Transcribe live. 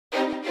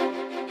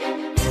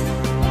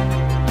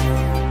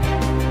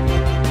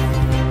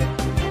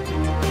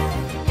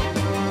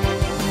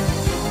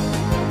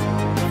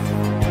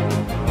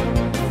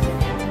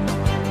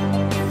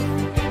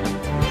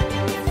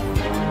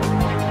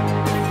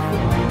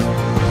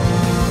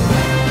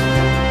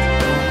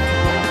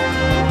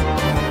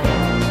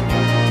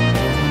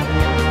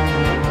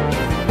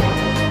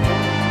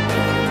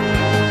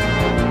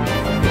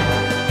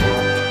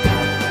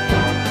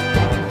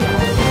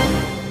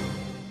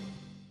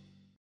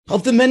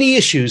Of the many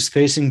issues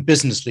facing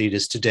business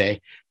leaders today,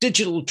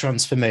 digital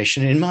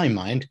transformation, in my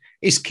mind,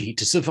 is key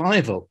to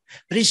survival.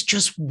 But it's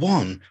just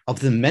one of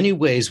the many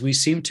ways we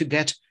seem to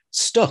get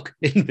stuck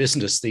in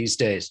business these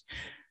days.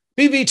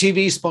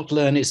 BVTV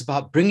SpotLearn is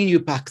about bringing you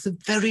back the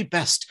very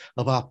best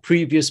of our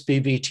previous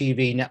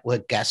BVTV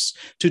network guests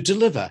to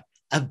deliver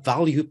a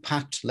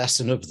value-packed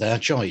lesson of their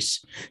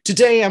choice.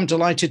 Today, I'm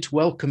delighted to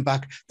welcome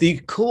back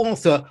the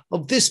co-author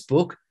of this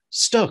book,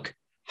 Stuck: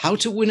 How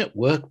to Win at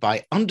Work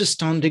by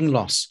Understanding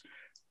Loss.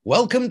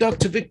 Welcome,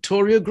 Dr.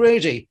 Victoria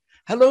Grady.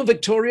 Hello,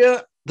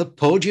 Victoria. The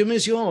podium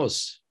is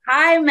yours.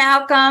 Hi,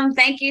 Malcolm.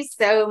 Thank you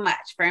so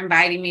much for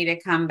inviting me to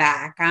come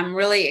back. I'm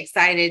really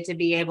excited to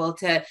be able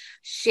to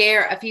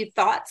share a few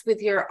thoughts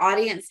with your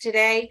audience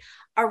today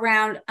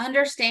around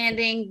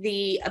understanding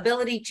the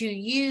ability to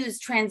use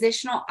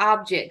transitional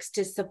objects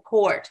to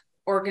support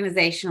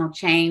organizational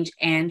change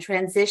and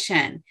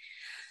transition.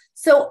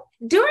 So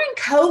during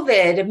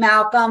COVID,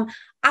 Malcolm,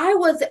 I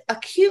was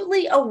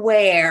acutely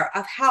aware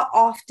of how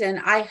often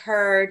I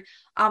heard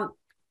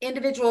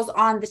individuals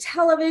on the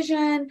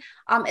television,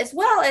 as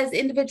well as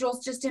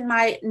individuals just in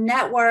my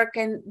network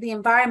and the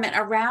environment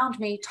around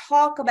me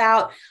talk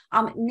about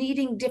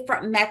needing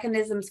different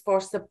mechanisms for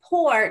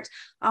support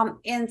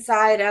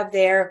inside of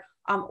their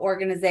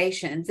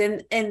organizations.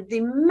 And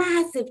the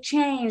massive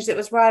change that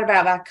was brought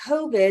about by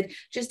COVID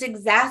just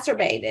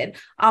exacerbated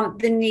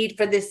the need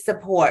for this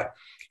support.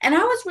 And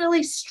I was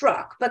really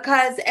struck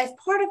because as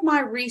part of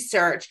my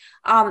research,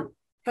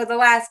 for the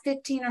last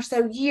 15 or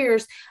so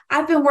years,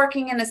 I've been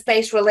working in a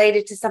space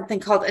related to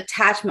something called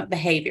attachment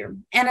behavior.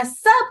 And a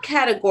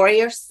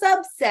subcategory or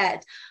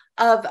subset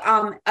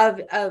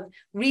of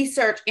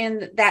research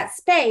in that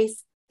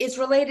space is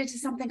related to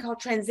something called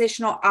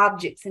transitional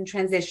objects in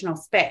transitional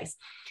space.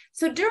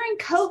 So during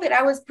COVID,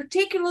 I was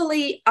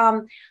particularly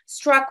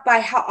struck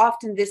by how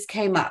often this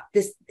came up.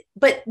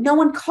 But no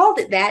one called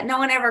it that. No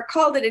one ever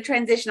called it a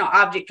transitional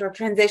object or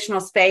transitional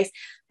space,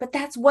 but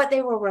that's what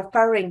they were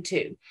referring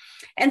to.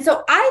 And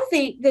so I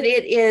think that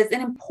it is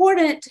an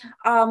important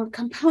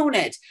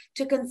component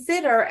to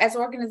consider as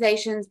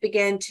organizations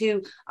begin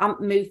to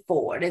move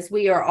forward, as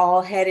we are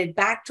all headed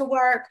back to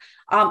work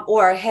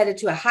or headed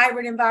to a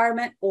hybrid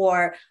environment,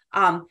 or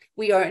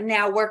we are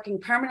now working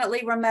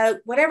permanently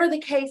remote, whatever the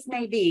case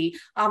may be,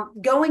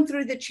 going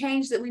through the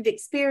change that we've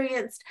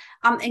experienced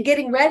and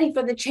getting ready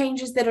for the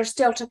changes that are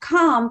still to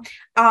come.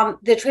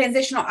 The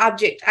transitional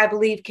object, I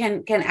believe,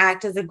 can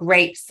act as a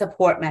great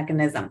support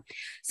mechanism.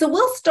 So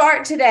we'll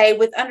start today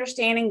with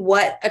understanding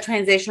what a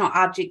transitional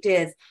object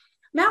is.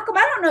 Malcolm,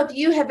 I don't know if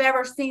you have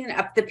ever seen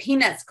the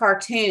Peanuts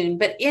cartoon,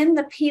 but in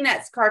the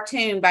Peanuts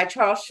cartoon by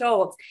Charles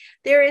Schulz,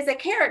 there is a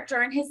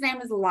character and his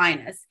name is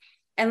Linus.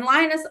 And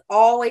Linus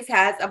always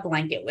has a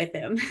blanket with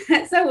him.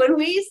 So when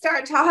we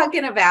start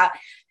talking about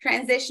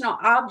transitional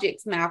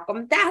objects,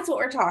 Malcolm, that's what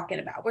we're talking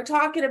about. We're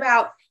talking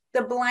about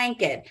the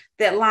blanket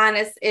that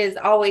Linus is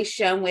always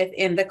shown with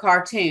in the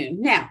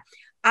cartoon. Now,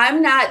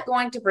 I'm not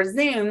going to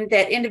presume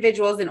that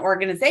individuals and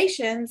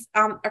organizations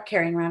are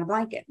carrying around a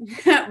blanket,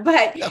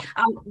 but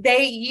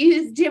they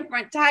use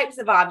different types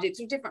of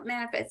objects or different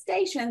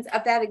manifestations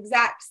of that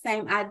exact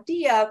same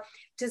idea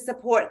to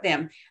support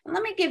them. And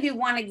let me give you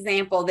one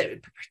example that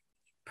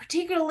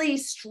particularly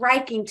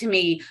striking to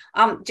me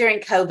during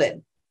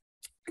COVID.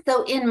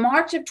 So in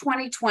March of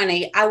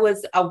 2020, I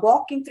was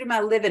walking through my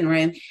living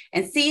room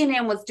and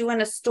CNN was doing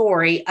a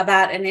story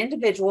about an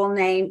individual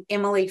named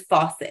Emily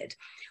Fawcett.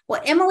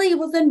 Well, Emily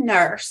was a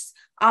nurse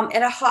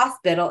at a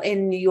hospital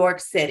in New York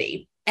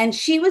City, and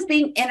she was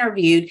being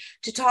interviewed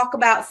to talk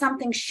about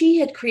something she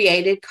had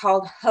created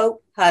called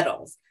Hope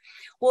Huddles.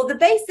 Well, the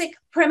basic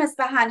premise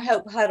behind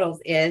Hope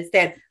Huddles is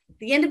that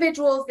the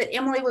individuals that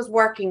Emily was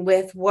working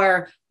with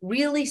were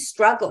really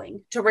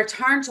struggling to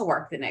return to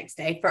work the next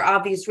day for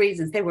obvious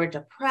reasons. They were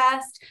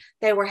depressed.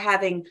 They were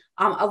having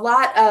a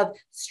lot of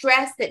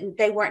stress that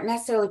they weren't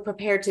necessarily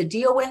prepared to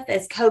deal with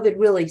as COVID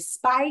really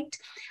spiked.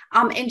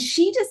 And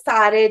she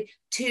decided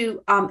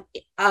to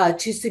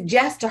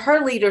suggest to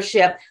her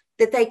leadership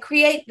that they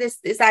create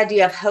this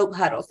idea of Hope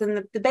Huddles.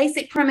 And the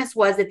basic premise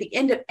was at the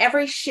end of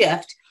every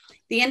shift,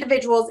 the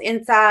individuals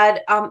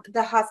inside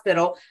the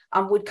hospital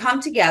would come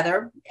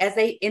together as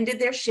they ended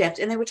their shift,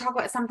 and they would talk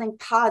about something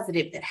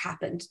positive that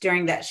happened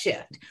during that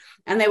shift.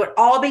 And they would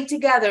all be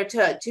together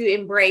to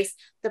embrace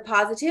the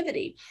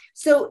positivity.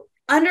 So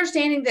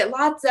understanding that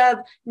lots of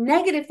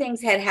negative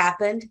things had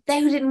happened, they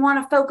didn't want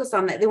to focus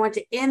on that. They wanted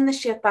to end the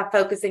shift by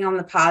focusing on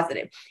the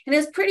positive. And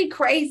it's pretty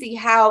crazy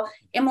how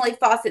Emily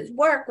Fawcett's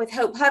work with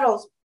Hope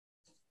Huddles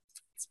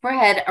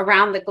spread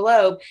around the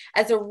globe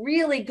as a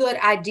really good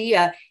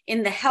idea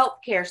in the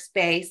healthcare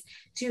space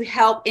to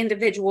help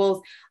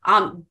individuals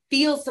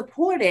feel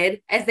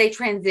supported as they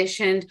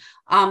transitioned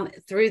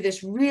through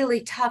this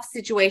really tough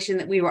situation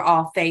that we were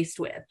all faced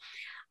with.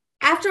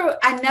 After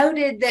I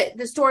noted that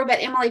the story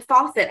about Emily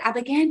Fawcett, I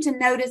began to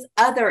notice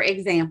other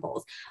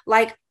examples,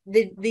 like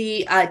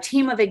the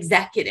team of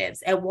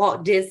executives at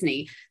Walt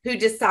Disney who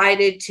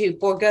decided to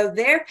forego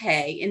their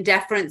pay in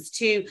deference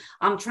to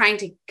trying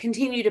to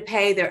continue to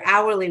pay their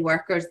hourly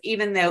workers,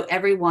 even though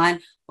everyone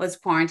was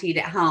quarantined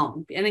at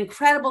home. An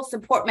incredible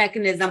support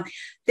mechanism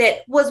that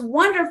was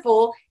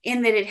wonderful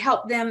in that it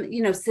helped them,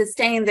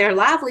 sustain their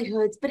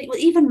livelihoods. But it was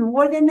even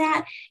more than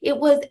that. It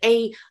was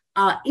a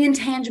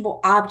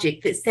intangible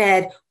object that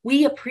said,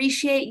 we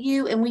appreciate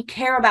you and we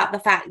care about the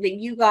fact that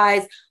you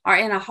guys are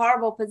in a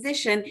horrible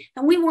position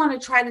and we want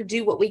to try to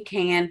do what we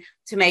can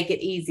to make it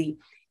easy.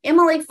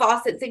 Emily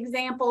Fawcett's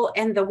example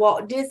and the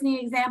Walt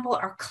Disney example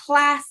are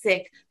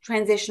classic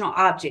transitional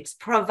objects,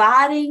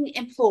 providing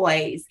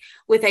employees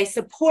with a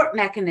support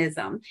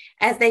mechanism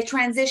as they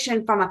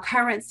transition from a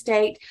current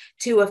state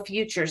to a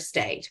future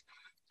state.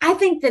 I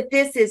think that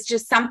this is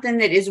just something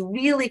that is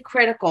really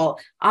critical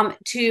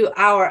to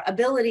our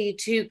ability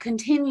to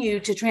continue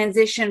to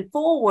transition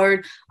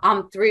forward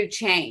through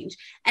change.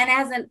 And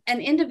as an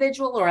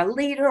individual or a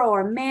leader or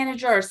a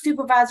manager or a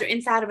supervisor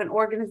inside of an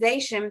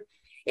organization,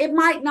 it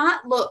might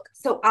not look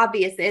so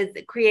obvious as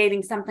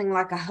creating something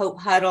like a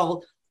hope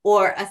huddle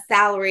or a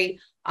salary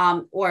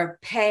or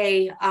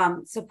pay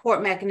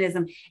support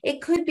mechanism.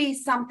 It could be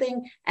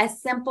something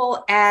as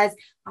simple as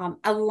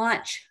a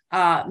lunch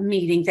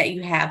meeting that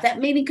you have. That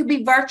meeting could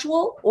be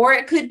virtual or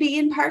it could be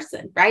in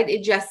person, right?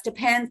 It just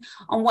depends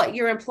on what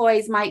your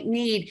employees might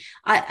need.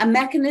 A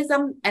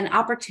mechanism, an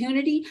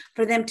opportunity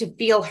for them to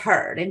feel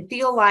heard and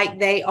feel like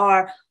they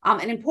are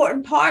an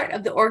important part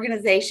of the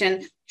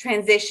organization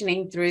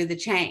transitioning through the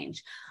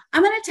change.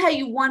 I'm going to tell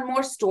you one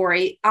more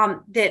story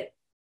that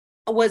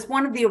was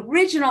one of the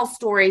original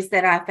stories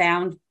that I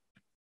found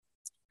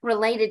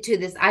related to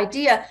this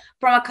idea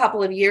from a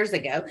couple of years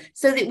ago,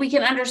 so that we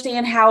can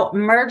understand how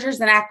mergers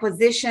and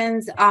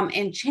acquisitions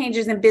and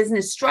changes in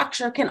business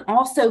structure can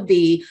also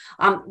be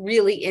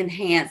really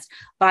enhanced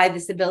by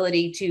this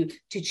ability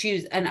to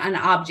choose an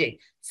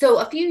object. So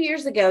a few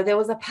years ago, there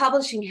was a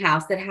publishing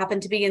house that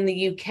happened to be in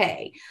the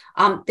UK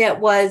that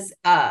was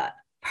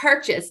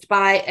purchased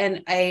by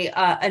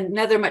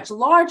another much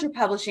larger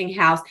publishing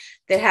house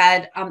that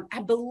had,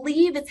 I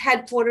believe it's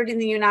headquartered in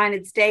the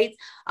United States,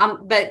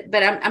 but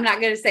I'm not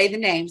going to say the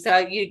name, so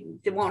you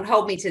won't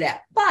hold me to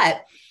that.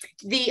 But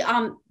the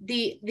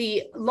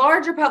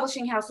larger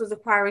publishing house was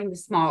acquiring the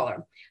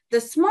smaller. The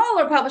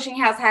smaller publishing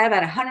house had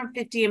about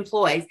 150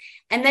 employees,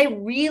 and they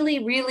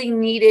really, really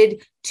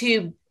needed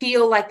to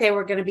feel like they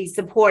were going to be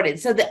supported.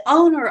 So the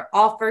owner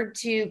offered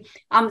to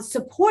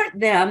support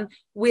them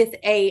with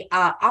a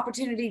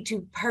opportunity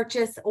to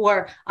purchase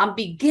or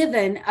be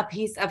given a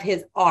piece of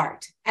his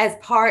art as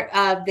part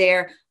of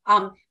their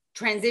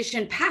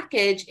transition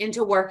package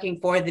into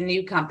working for the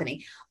new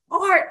company.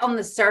 Art on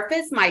the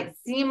surface might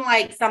seem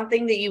like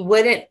something that you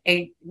wouldn't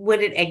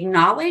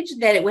acknowledge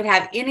that it would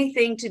have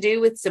anything to do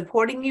with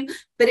supporting you,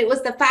 but it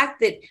was the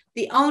fact that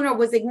the owner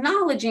was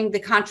acknowledging the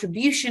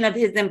contribution of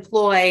his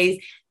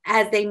employees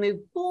as they move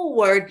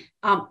forward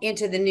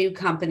into the new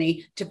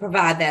company to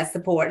provide that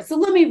support. So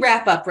let me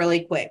wrap up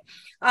really quick.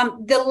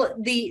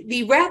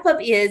 The wrap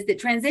up is that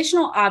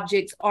transitional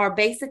objects are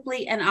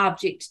basically an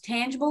object,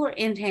 tangible or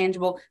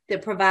intangible,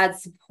 that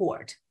provides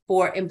support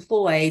for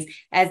employees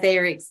as they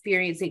are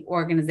experiencing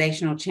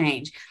organizational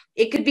change.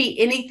 It could be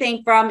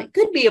anything from, it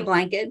could be a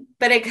blanket,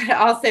 but it could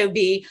also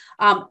be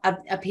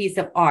a piece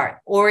of art,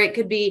 or it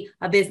could be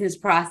a business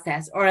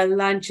process or a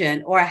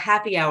luncheon or a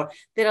happy hour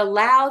that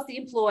allows the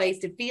employees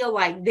to feel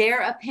like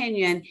their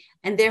opinion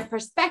and their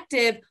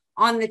perspective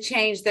on the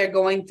change they're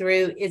going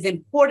through is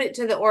important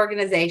to the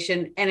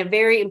organization and a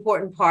very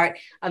important part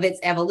of its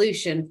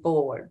evolution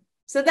forward.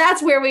 So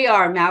that's where we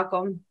are,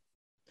 Malcolm.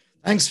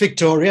 Thanks,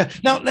 Victoria.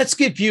 Now, let's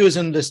give viewers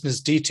and listeners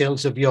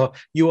details of your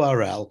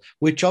URL,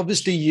 which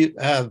obviously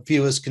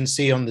viewers can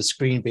see on the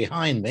screen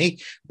behind me.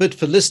 But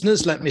for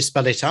listeners, let me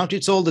spell it out.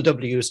 It's all the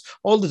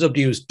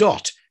W's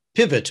dot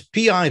pivot,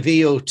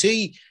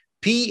 P-I-V-O-T,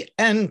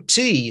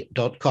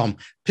 PNT.com,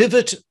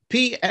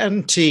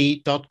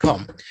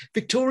 pivotpnt.com.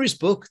 Victoria's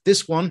book,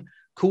 this one,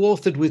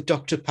 co-authored with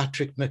Dr.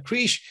 Patrick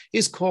McCreish,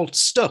 is called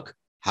Stuck,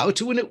 How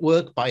to Win at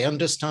Work by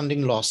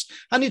Understanding Loss,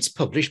 and it's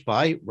published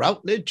by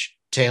Routledge,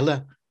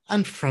 Taylor,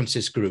 and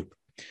Francis Group.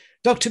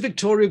 Dr.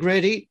 Victoria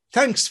Grady,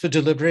 thanks for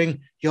delivering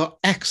your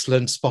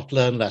excellent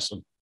SpotLearn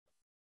lesson.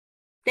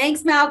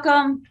 Thanks,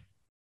 Malcolm.